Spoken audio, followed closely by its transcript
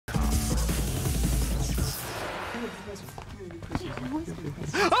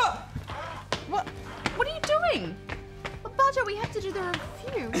to do the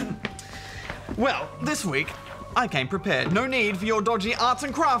review. Well, this week, I came prepared. No need for your dodgy arts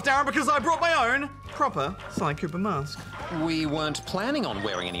and craft, Aaron, because I brought my own proper Sly Cooper mask. We weren't planning on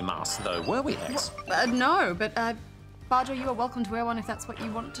wearing any masks, though, were we, Hex? No, but Barjo, you are welcome to wear one if that's what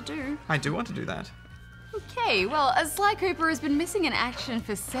you want to do. I do want to do that. Okay, well, Sly Cooper has been missing in action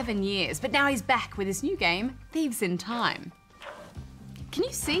for 7 years, but now he's back with his new game, Thieves in Time. Can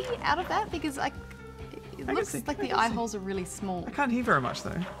you see out of that? Because it looks like the eye holes are really small. I can't hear very much,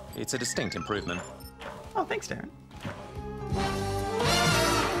 though. It's a distinct improvement. Oh, thanks, Darren.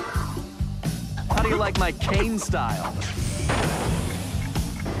 How do you like my cane style?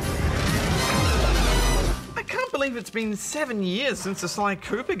 I can't believe it's been 7 years since the Sly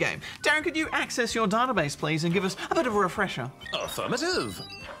Cooper game. Darren, could you access your database, please, and give us a bit of a refresher? Affirmative.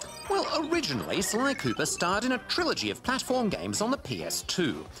 Well, originally, Sly Cooper starred in a trilogy of platform games on the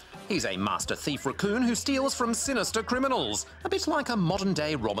PS2. He's a master thief raccoon who steals from sinister criminals, a bit like a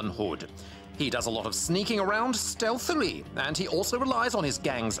modern-day Robin Hood. He does a lot of sneaking around stealthily, and he also relies on his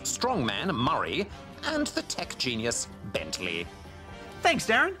gang's strongman, Murray, and the tech genius, Bentley. Thanks,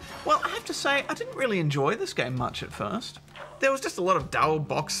 Darren. Well, I have to say, I didn't really enjoy this game much at first. There was just a lot of dull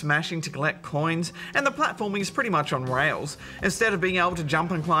box smashing to collect coins, and the platforming is pretty much on rails. Instead of being able to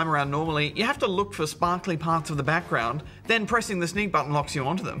jump and climb around normally, you have to look for sparkly parts of the background, then pressing the sneak button locks you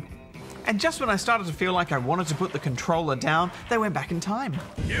onto them. And just when I started to feel like I wanted to put the controller down, they went back in time.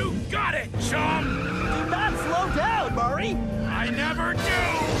 You got it, chum! Do not slow down, Murray! I never do!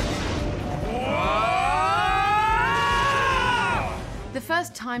 Whoa! The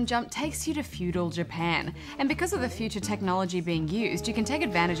first time jump takes you to feudal Japan, and because of the future technology being used, you can take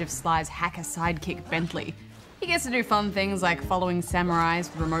advantage of Sly's hacker sidekick, Bentley. He gets to do fun things like following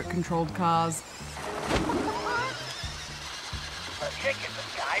samurais with remote-controlled cars. The kick in the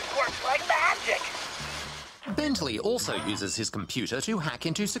sky works like magic! Bentley also uses his computer to hack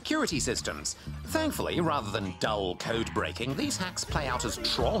into security systems. Thankfully, rather than dull code breaking, these hacks play out as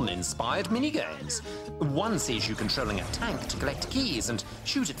Tron-inspired minigames. One sees you controlling a tank to collect keys and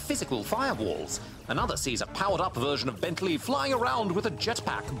shoot at physical firewalls. Another sees a powered-up version of Bentley flying around with a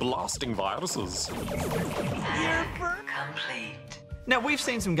jetpack blasting viruses. Complete. Now, we've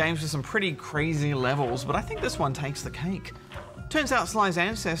seen some games with some pretty crazy levels, but I think this one takes the cake. Turns out Sly's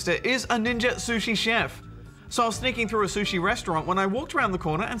ancestor is a ninja sushi chef. So I was sneaking through a sushi restaurant when I walked around the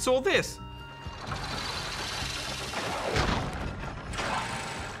corner and saw this.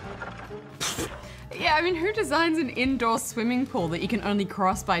 Yeah, I mean, who designs an indoor swimming pool that you can only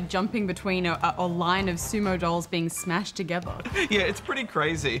cross by jumping between a line of sumo dolls being smashed together? Yeah, it's pretty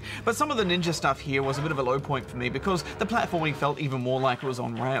crazy. But some of the ninja stuff here was a bit of a low point for me because the platforming felt even more like it was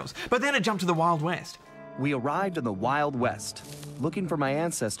on rails. But then it jumped to the Wild West. We arrived in the Wild West, looking for my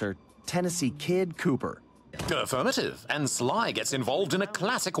ancestor, Tennessee Kid Cooper. Affirmative, and Sly gets involved in a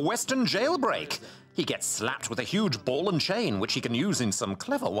classic Western jailbreak. He gets slapped with a huge ball and chain, which he can use in some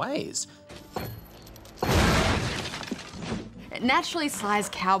clever ways. Naturally, Sly's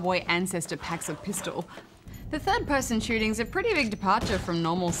cowboy ancestor packs a pistol. The third-person shooting's a pretty big departure from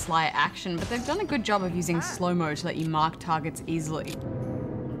normal Sly action, but they've done a good job of using slow-mo to let you mark targets easily.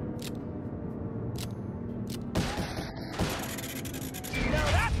 Now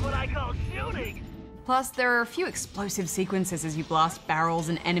that's what I call shooting! Plus, there are a few explosive sequences as you blast barrels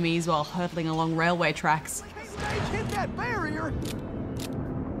and enemies while hurtling along railway tracks. Stage hit that barrier!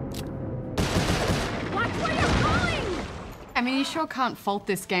 Watch where you're going! I mean, you sure can't fault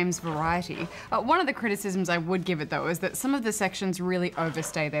this game's variety. One of the criticisms I would give it, though, is that some of the sections really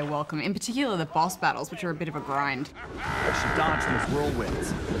overstay their welcome, in particular the boss battles, which are a bit of a grind. But she dodged those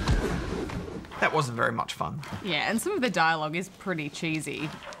whirlwinds. That wasn't very much fun. Yeah, and some of the dialogue is pretty cheesy.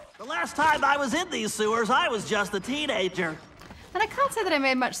 The last time I was in these sewers, I was just a teenager. And I can't say that I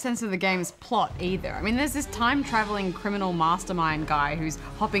made much sense of the game's plot either. I mean, there's this time-traveling criminal mastermind guy who's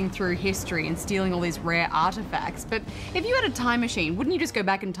hopping through history and stealing all these rare artifacts, but if you had a time machine, wouldn't you just go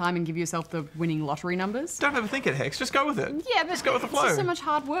back in time and give yourself the winning lottery numbers? Don't overthink it, Hex. Just go with it. Yeah, but just go with the flow. It's just so much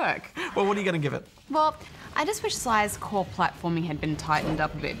hard work. Well, what are you going to give it? Well, I just wish Sly's core platforming had been tightened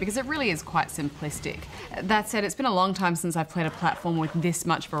up a bit, because it really is quite simplistic. That said, it's been a long time since I've played a platform with this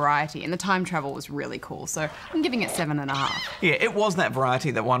much variety, and the time travel was really cool, so I'm giving it 7.5. Yeah, it was that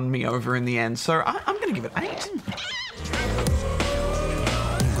variety that won me over in the end, so I'm going to give it 8.